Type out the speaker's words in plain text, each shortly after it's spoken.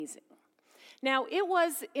Now, it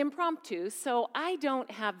was impromptu, so I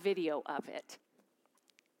don't have video of it.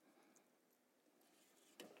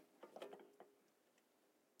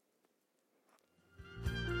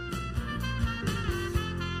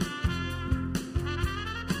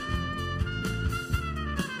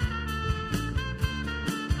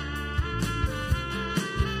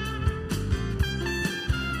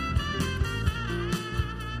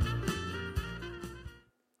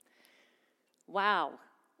 Wow,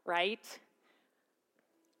 right?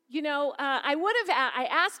 You know, I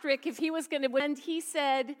asked Rick if he was going to, and he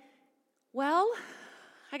said, well,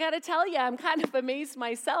 I got to tell you, I'm kind of amazed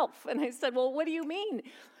myself. And I said, well, what do you mean?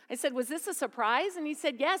 I said, was this a surprise? And he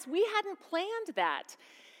said, yes, we hadn't planned that.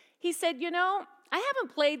 He said, you know, I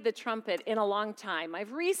haven't played the trumpet in a long time.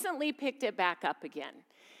 I've recently picked it back up again.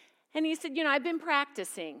 And he said, you know, I've been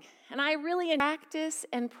practicing, and I really practice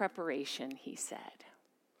and preparation, he said.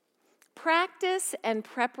 Practice and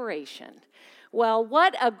preparation. Well,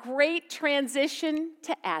 what a great transition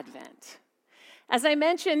to Advent. As I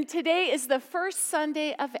mentioned, today is the first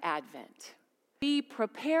Sunday of Advent. We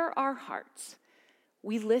prepare our hearts.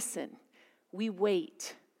 We listen. We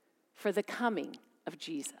wait for the coming of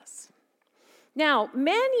Jesus. Now,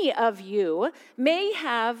 many of you may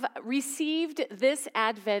have received this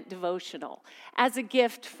Advent devotional as a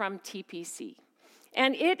gift from TPC.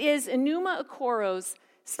 And it is Enuma Okoro's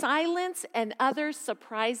Silence and Other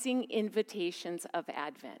Surprising Invitations of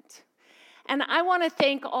Advent. And I want to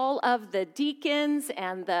thank all of the deacons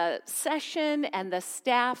and the session and the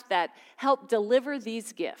staff that helped deliver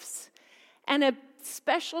these gifts. And a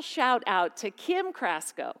special shout out to Kim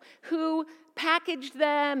Krasko, who packaged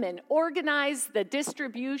them and organized the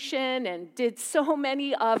distribution and did so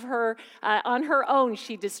many of her, on her own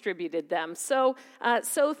she distributed them. So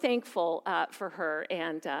thankful for her,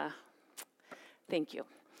 and thank you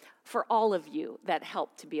for all of you that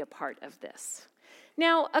helped to be a part of this.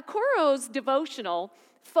 Now, Okoro's devotional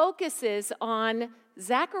focuses on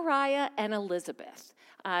Zechariah and Elizabeth,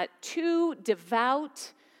 two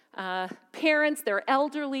devout parents, they're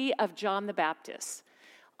elderly, of John the Baptist.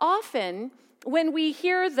 Often, when we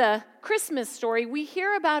hear the Christmas story, we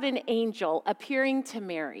hear about an angel appearing to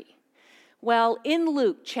Mary. Well, in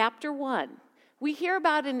Luke chapter 1, we hear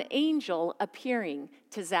about an angel appearing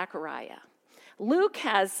to Zechariah. Luke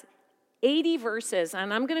has 80 verses,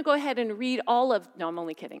 and I'm going to go ahead and read no, I'm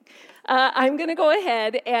only kidding. I'm going to go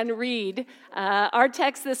ahead and read our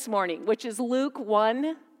text this morning, which is Luke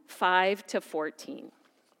 1, 5-14.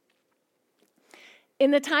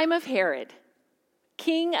 In the time of Herod,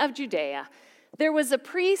 king of Judea, there was a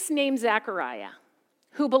priest named Zechariah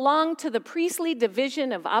who belonged to the priestly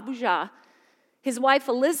division of Abijah. His wife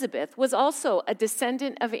Elizabeth was also a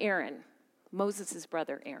descendant of Aaron, Moses'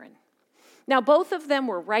 brother Aaron. Now, both of them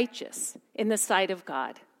were righteous in the sight of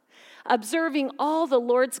God, observing all the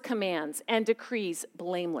Lord's commands and decrees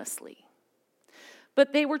blamelessly.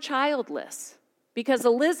 But they were childless because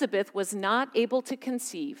Elizabeth was not able to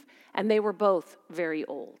conceive, and they were both very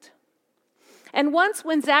old. And once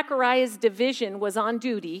when Zechariah's division was on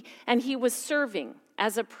duty and he was serving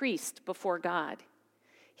as a priest before God,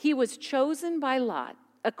 he was chosen by lot,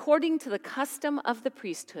 according to the custom of the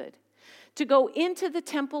priesthood, to go into the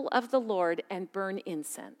temple of the Lord and burn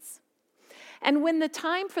incense. And when the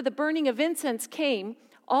time for the burning of incense came,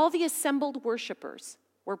 all the assembled worshipers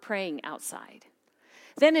were praying outside.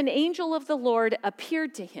 Then an angel of the Lord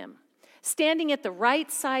appeared to him, standing at the right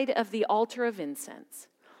side of the altar of incense.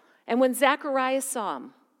 And when Zechariah saw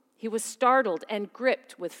him, he was startled and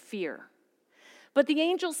gripped with fear. But the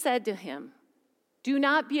angel said to him, "Do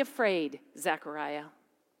not be afraid, Zechariah.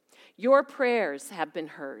 Your prayers have been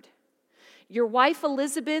heard. Your wife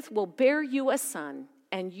Elizabeth will bear you a son,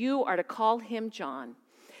 and you are to call him John.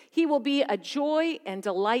 He will be a joy and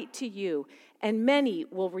delight to you, and many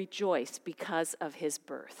will rejoice because of his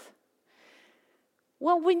birth."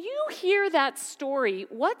 Well, when you hear that story,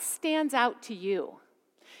 what stands out to you?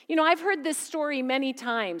 You know, I've heard this story many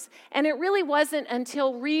times, and it really wasn't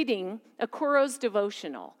until reading Okoro's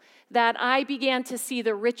devotional that I began to see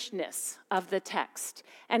the richness of the text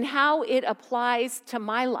and how it applies to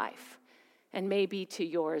my life and maybe to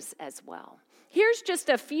yours as well. Here's just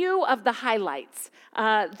a few of the highlights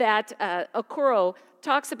that Okoro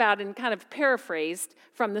talks about and kind of paraphrased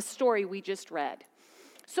from the story we just read.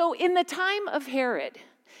 So in the time of Herod,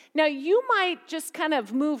 now you might just kind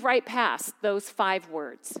of move right past those 5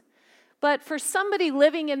 words. But for somebody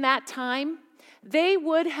living in that time, they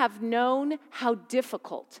would have known how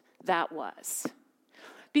difficult that was.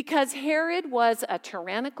 Because Herod was a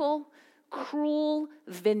tyrannical, cruel,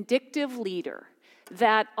 vindictive leader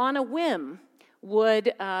that on a whim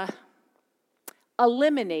would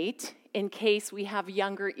eliminate in case we have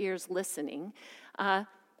younger ears listening,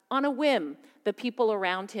 on a whim, the people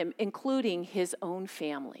around him, including his own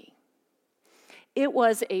family. It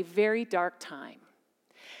was a very dark time.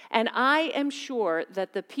 And I am sure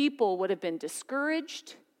that the people would have been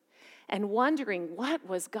discouraged and wondering, what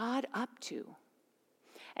was God up to?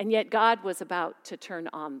 And yet God was about to turn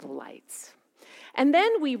on the lights. And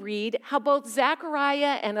then we read how both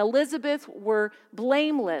Zechariah and Elizabeth were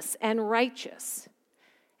blameless and righteous,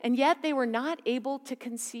 and yet they were not able to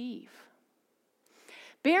conceive.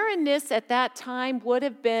 Barrenness at that time would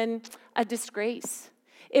have been a disgrace.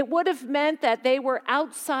 It would have meant that they were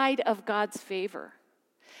outside of God's favor.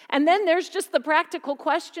 And then there's just the practical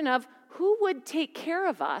question of who would take care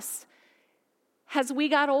of us as we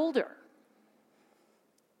got older?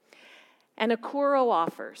 And Akuro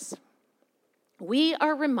offers, we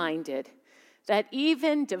are reminded that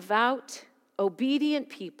even devout, obedient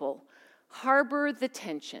people harbor the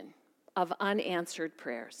tension of unanswered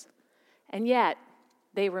prayers, and yet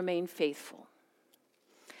they remain faithful.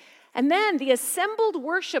 And then the assembled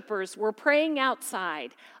worshipers were praying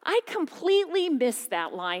outside. I completely miss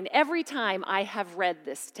that line every time I have read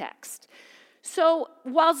this text. So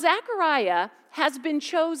while Zechariah has been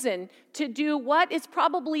chosen to do what is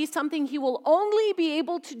probably something he will only be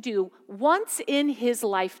able to do once in his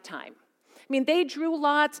lifetime. I mean, they drew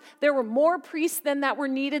lots. There were more priests than that were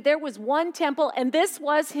needed. There was one temple, and this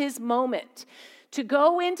was his moment to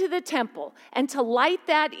go into the temple and to light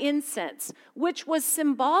that incense, which was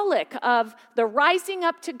symbolic of the rising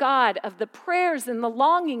up to God, of the prayers and the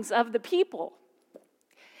longings of the people.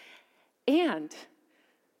 And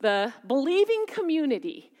the believing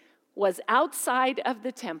community was outside of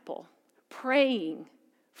the temple praying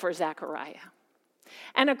for Zechariah.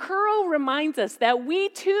 And Akuro reminds us that we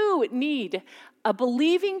too need a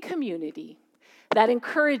believing community that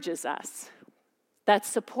encourages us, that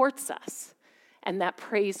supports us, and that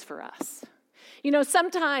prays for us. You know,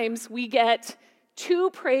 sometimes we get too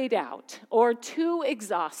prayed out or too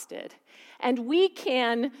exhausted, and we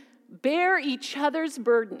can bear each other's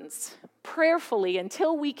burdens prayerfully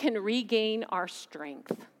until we can regain our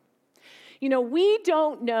strength. You know, we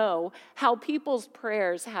don't know how people's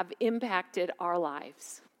prayers have impacted our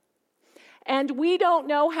lives. And we don't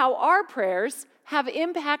know how our prayers have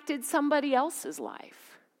impacted somebody else's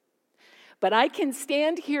life. But I can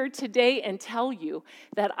stand here today and tell you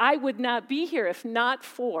that I would not be here if not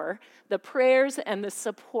for the prayers and the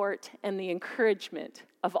support and the encouragement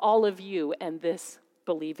of all of you and this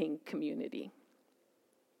believing community.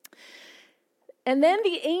 And then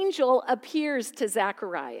the angel appears to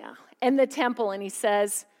Zechariah in the temple and he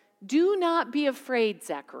says, "Do not be afraid,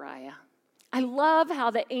 Zechariah." I love how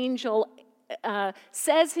the angel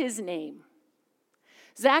says his name.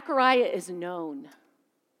 Zechariah is known.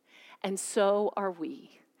 And so are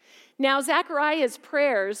we. Now, Zechariah's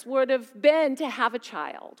prayers would have been to have a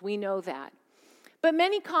child. We know that. But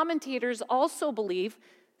many commentators also believe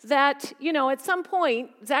that, you know, at some point,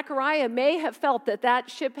 Zechariah may have felt that that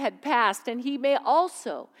ship had passed, and he may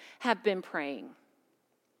also have been praying,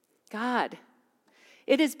 God,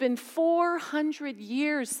 it has been 400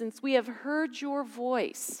 years since we have heard your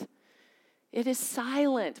voice. It is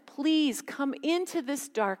silent. Please come into this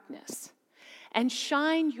darkness and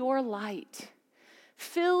shine your light.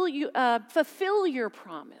 Fulfill your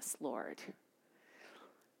promise, Lord.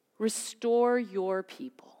 Restore your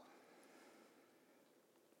people.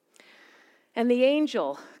 And the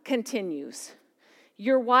angel continues,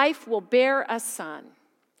 your wife will bear a son,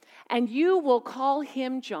 and you will call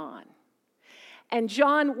him John. And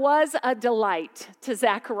John was a delight to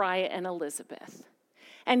Zechariah and Elizabeth.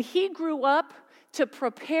 And he grew up to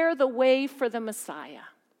prepare the way for the Messiah.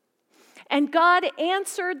 And God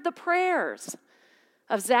answered the prayers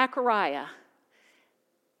of Zechariah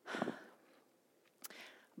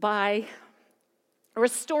by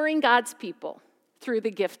restoring God's people through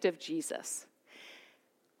the gift of Jesus,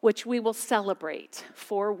 which we will celebrate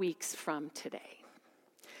 4 weeks from today.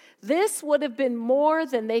 This would have been more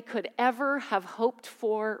than they could ever have hoped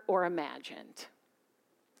for or imagined.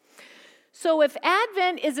 So if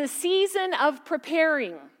Advent is a season of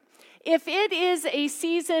preparing, if it is a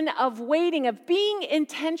season of waiting, of being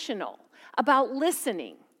intentional about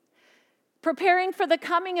listening, preparing for the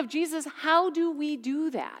coming of Jesus, how do we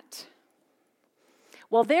do that?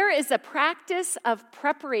 Well, there is a practice of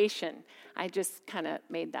preparation. I just kind of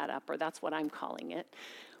made that up, or that's what I'm calling it,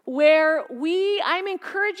 where I'm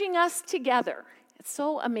encouraging us together. It's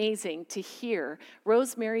so amazing to hear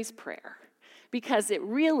Rosemary's prayer, because it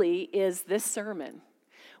really is this sermon,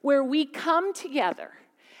 where we come together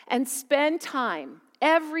and spend time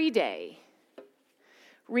every day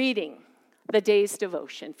reading the day's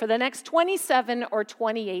devotion for the next 27 or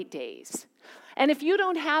 28 days. And if you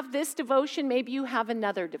don't have this devotion, maybe you have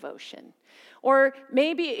another devotion. Or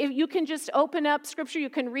maybe if you can just open up Scripture, you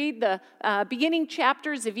can read the beginning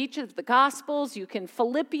chapters of each of the Gospels. You can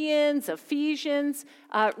Philippians, Ephesians,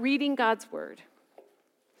 reading God's Word.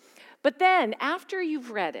 But then, after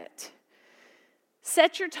you've read it,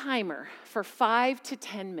 set your timer for 5 to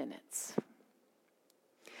 10 minutes.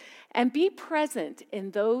 And be present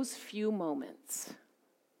in those few moments.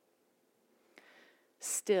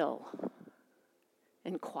 Still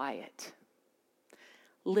and quiet.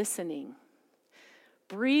 Listening.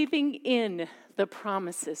 Breathing in the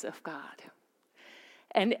promises of God.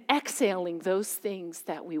 And exhaling those things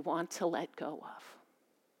that we want to let go of.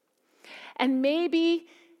 And maybe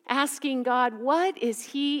asking God, what is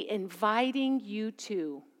He inviting you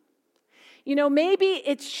to? You know, maybe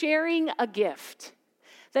it's sharing a gift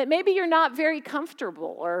that maybe you're not very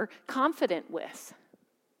comfortable or confident with.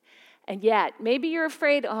 And yet, maybe you're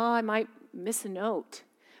afraid, I might miss a note.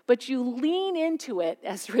 But you lean into it,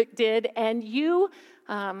 as Rick did, and you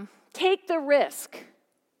take the risk.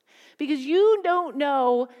 Because you don't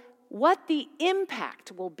know what the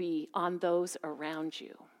impact will be on those around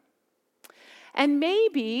you. And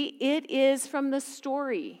maybe it is from the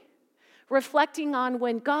story, reflecting on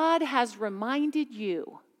when God has reminded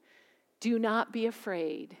you, do not be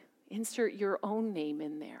afraid. Insert your own name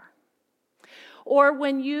in there. Or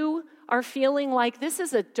when you are feeling like this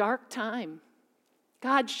is a dark time,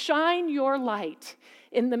 God, shine your light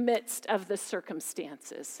in the midst of the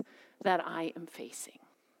circumstances that I am facing.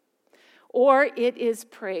 Or it is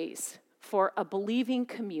praise for a believing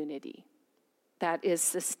community that is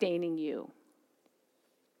sustaining you.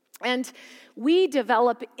 And we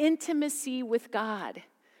develop intimacy with God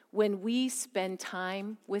when we spend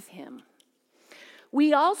time with Him.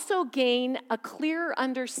 We also gain a clear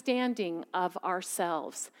understanding of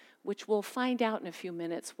ourselves, which we'll find out in a few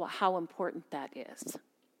minutes how important that is.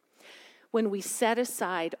 When we set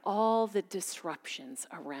aside all the disruptions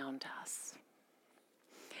around us.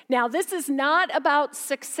 Now, this is not about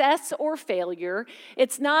success or failure.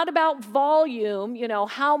 It's not about volume,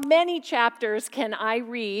 how many chapters can I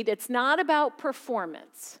read? It's not about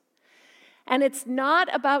performance. And it's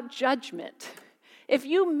not about judgment. If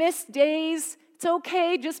you miss days, it's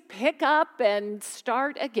okay, just pick up and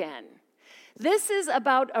start again. This is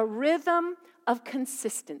about a rhythm of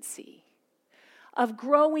consistency, of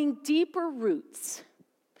growing deeper roots,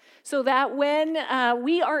 so that when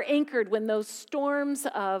we are anchored, when those storms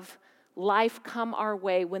of life come our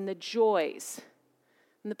way, when the joys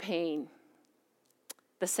and the pain,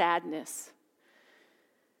 the sadness,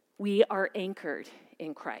 we are anchored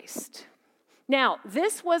in Christ. Now,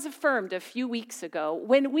 this was affirmed a few weeks ago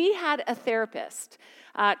when we had a therapist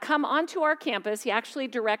come onto our campus. He actually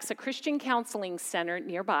directs a Christian counseling center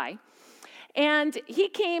nearby. And he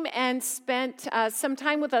came and spent some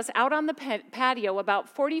time with us out on the patio, about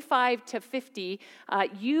 45 to 50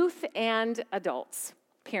 youth and adults,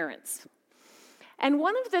 parents. And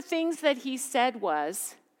one of the things that he said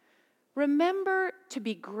was, remember to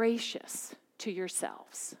be gracious to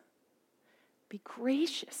yourselves. Be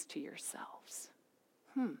gracious to yourselves.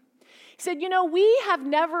 He said, we have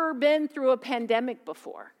never been through a pandemic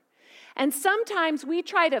before. And sometimes we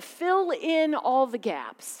try to fill in all the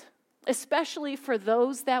gaps, especially for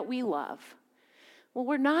those that we love. Well,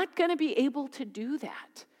 we're not going to be able to do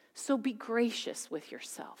that. So be gracious with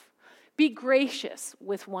yourself. Be gracious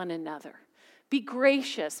with one another. Be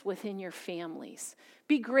gracious within your families.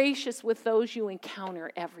 Be gracious with those you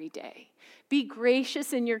encounter every day. Be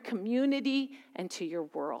gracious in your community and to your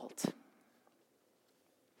world.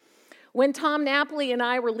 When Tom Napoli and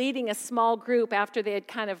I were leading a small group after they had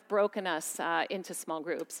kind of broken us into small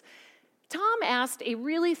groups, Tom asked a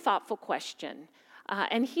really thoughtful question,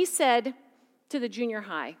 and he said to the junior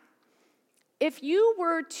high, if you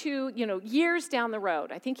were to, years down the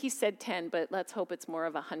road, I think he said 10, but let's hope it's more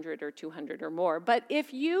of 100 or 200 or more, but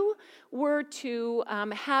if you were to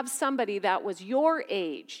have somebody that was your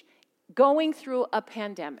age going through a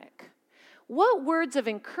pandemic, what words of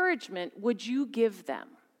encouragement would you give them?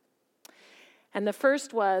 And the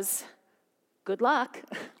first was, good luck,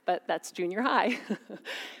 but that's junior high.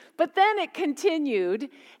 But then it continued,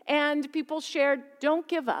 and people shared, don't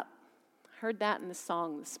give up. Heard that in the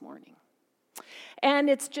song this morning. And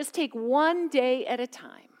it's just take one day at a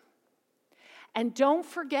time. And don't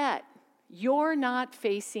forget, you're not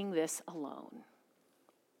facing this alone.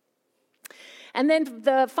 And then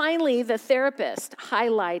finally, the therapist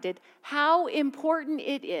highlighted how important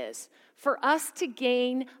it is for us to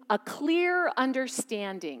gain a clear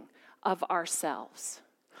understanding of ourselves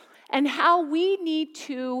and how we need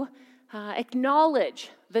to acknowledge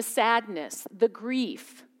the sadness, the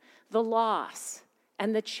grief, the loss,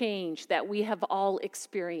 and the change that we have all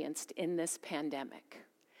experienced in this pandemic.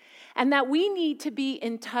 And that we need to be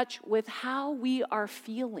in touch with how we are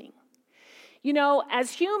feeling. You know,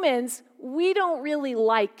 as humans, we don't really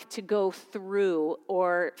like to go through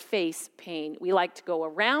or face pain. We like to go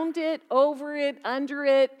around it, over it, under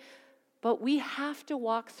it, but we have to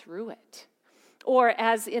walk through it. Or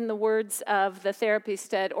as in the words of the therapist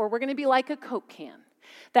said, or we're going to be like a Coke can,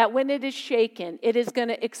 that when it is shaken, it is going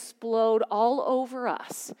to explode all over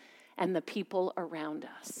us and the people around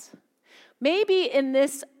us. Maybe in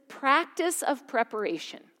this practice of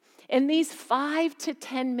preparation, in these 5 to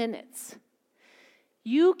 10 minutes,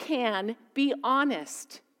 you can be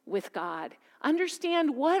honest with God.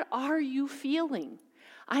 Understand, what are you feeling?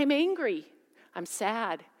 I'm angry. I'm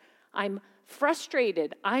sad. I'm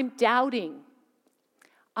frustrated. I'm doubting.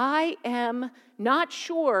 I am not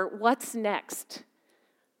sure what's next.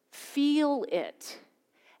 Feel it.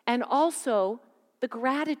 And also the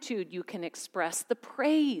gratitude you can express, the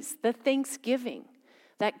praise, the thanksgiving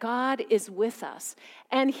that God is with us.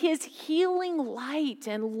 And his healing light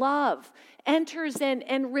and love enters in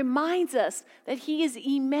and reminds us that he is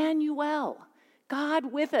Emmanuel,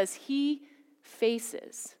 God with us. He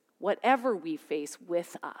faces whatever we face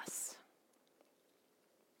with us.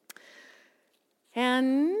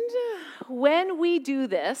 And when we do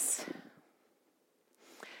this,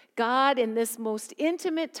 God, in this most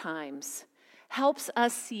intimate times, helps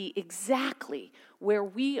us see exactly where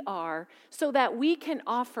we are so that we can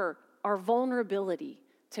offer our vulnerability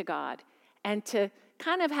to God and to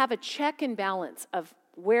kind of have a check and balance of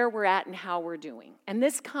where we're at and how we're doing. And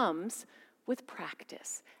this comes with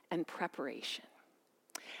practice and preparation.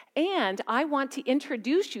 And I want to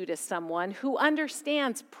introduce you to someone who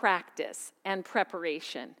understands practice and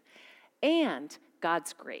preparation and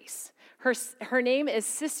God's grace. Her name is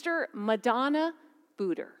Sister Madonna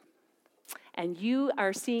Buder. And you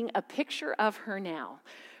are seeing a picture of her now.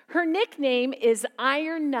 Her nickname is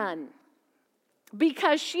Iron Nun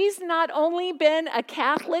because she's not only been a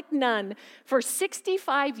Catholic nun for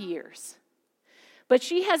 65 years, but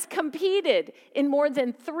she has competed in more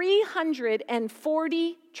than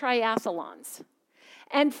 340 triathlons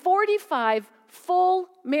and 45 full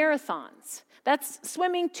marathons. That's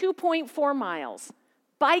swimming 2.4 miles,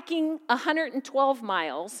 biking 112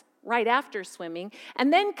 miles right after swimming,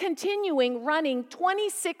 and then continuing running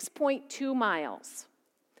 26.2 miles.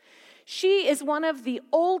 She is one of the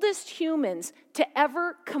oldest humans to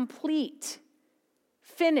ever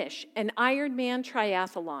finish an Ironman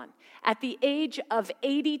triathlon at the age of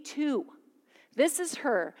 82. This is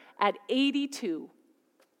her at 82.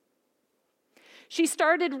 She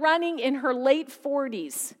started running in her late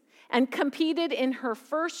 40s and competed in her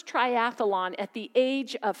first triathlon at the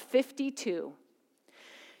age of 52.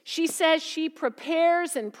 She says she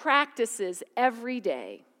prepares and practices every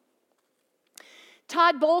day.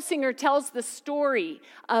 Todd Bolsinger tells the story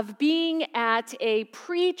of being at a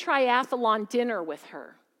pre-triathlon dinner with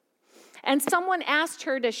her. And someone asked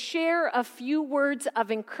her to share a few words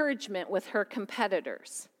of encouragement with her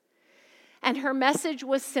competitors. And her message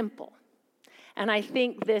was simple. And I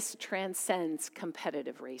think this transcends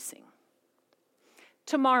competitive racing.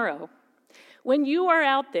 Tomorrow, when you are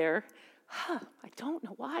out there, I don't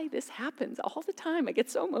know why this happens all the time. I get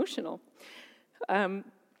so emotional.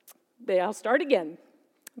 I'll start again.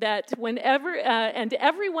 That whenever, and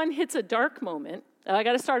everyone hits a dark moment, I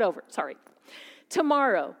got to start over, sorry.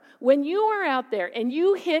 Tomorrow, when you are out there and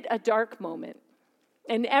you hit a dark moment,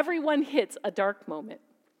 and everyone hits a dark moment,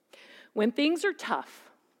 when things are tough,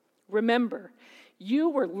 remember, you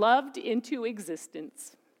were loved into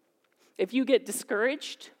existence. If you get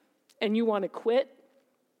discouraged and you want to quit,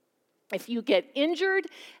 if you get injured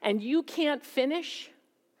and you can't finish,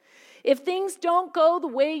 if things don't go the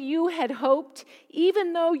way you had hoped,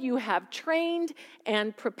 even though you have trained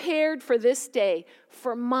and prepared for this day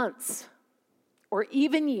for months or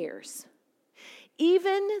even years,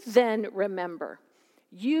 even then remember,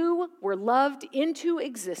 you were loved into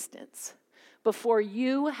existence before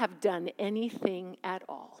you have done anything at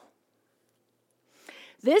all.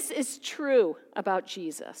 This is true about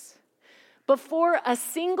Jesus. Before a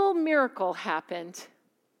single miracle happened,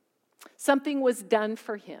 something was done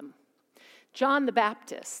for him. John the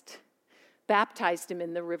Baptist baptized him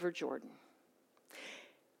in the River Jordan.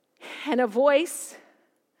 And a voice,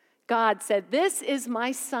 God said, "This is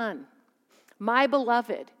my son, my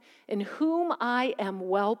beloved, in whom I am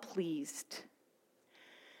well pleased."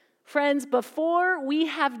 Friends, before we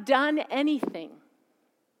have done anything,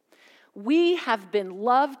 we have been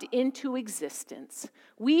loved into existence.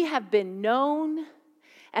 We have been known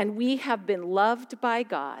and we have been loved by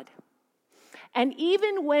God. And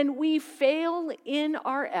even when we fail in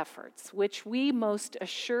our efforts, which we most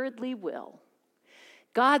assuredly will,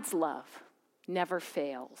 God's love never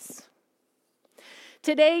fails.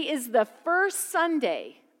 Today is the first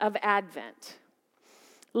Sunday of Advent.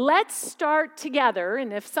 Let's start together,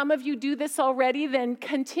 and if some of you do this already, then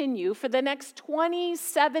continue for the next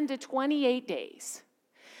 27 to 28 days.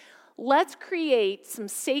 Let's create some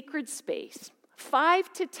sacred space,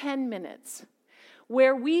 5 to 10 minutes,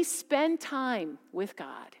 where we spend time with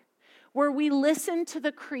God, where we listen to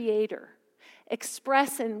the Creator,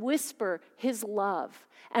 express and whisper His love,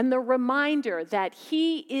 and the reminder that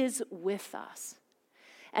He is with us,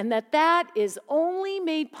 and that is only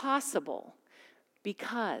made possible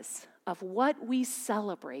because of what we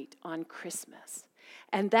celebrate on Christmas,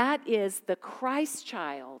 and that is the Christ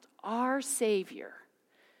child, our Savior,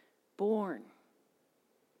 born,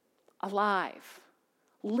 alive,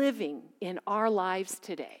 living in our lives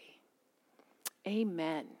today.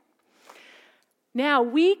 Amen. Now,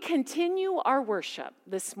 we continue our worship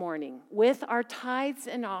this morning with our tithes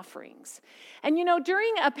and offerings. And you know,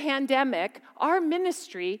 during a pandemic, our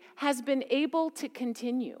ministry has been able to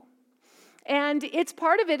continue. And it's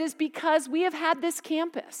part of it is because we have had this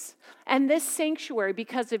campus and this sanctuary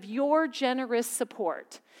because of your generous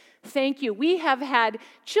support. Thank you. We have had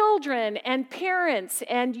children and parents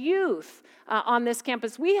and youth on this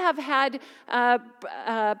campus. We have had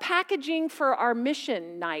packaging for our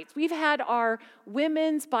mission nights. We've had our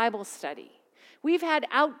women's Bible study. We've had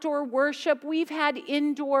outdoor worship. We've had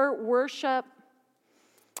indoor worship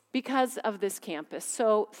because of this campus.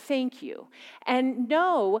 So thank you. And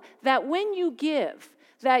know that when you give,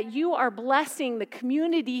 that you are blessing the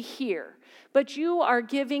community here, but you are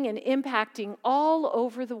giving and impacting all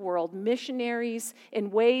over the world missionaries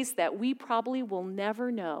in ways that we probably will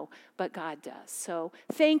never know, but God does. So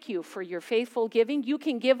thank you for your faithful giving. You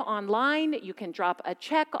can give online, you can drop a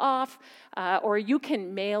check off, or you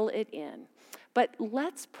can mail it in. But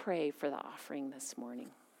let's pray for the offering this morning.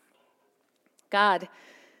 God,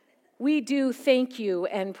 we do thank you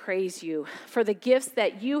and praise you for the gifts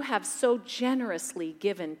that you have so generously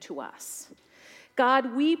given to us.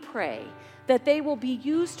 God, we pray that they will be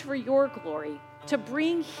used for your glory to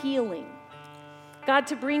bring healing, God,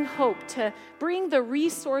 to bring hope, to bring the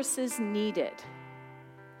resources needed.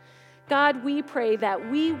 God, we pray that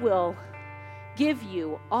we will give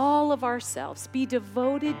you all of ourselves, be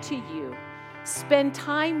devoted to you, spend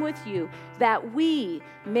time with you, that we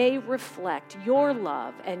may reflect your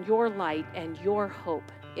love and your light and your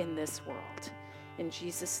hope in this world. In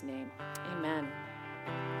Jesus' name, amen.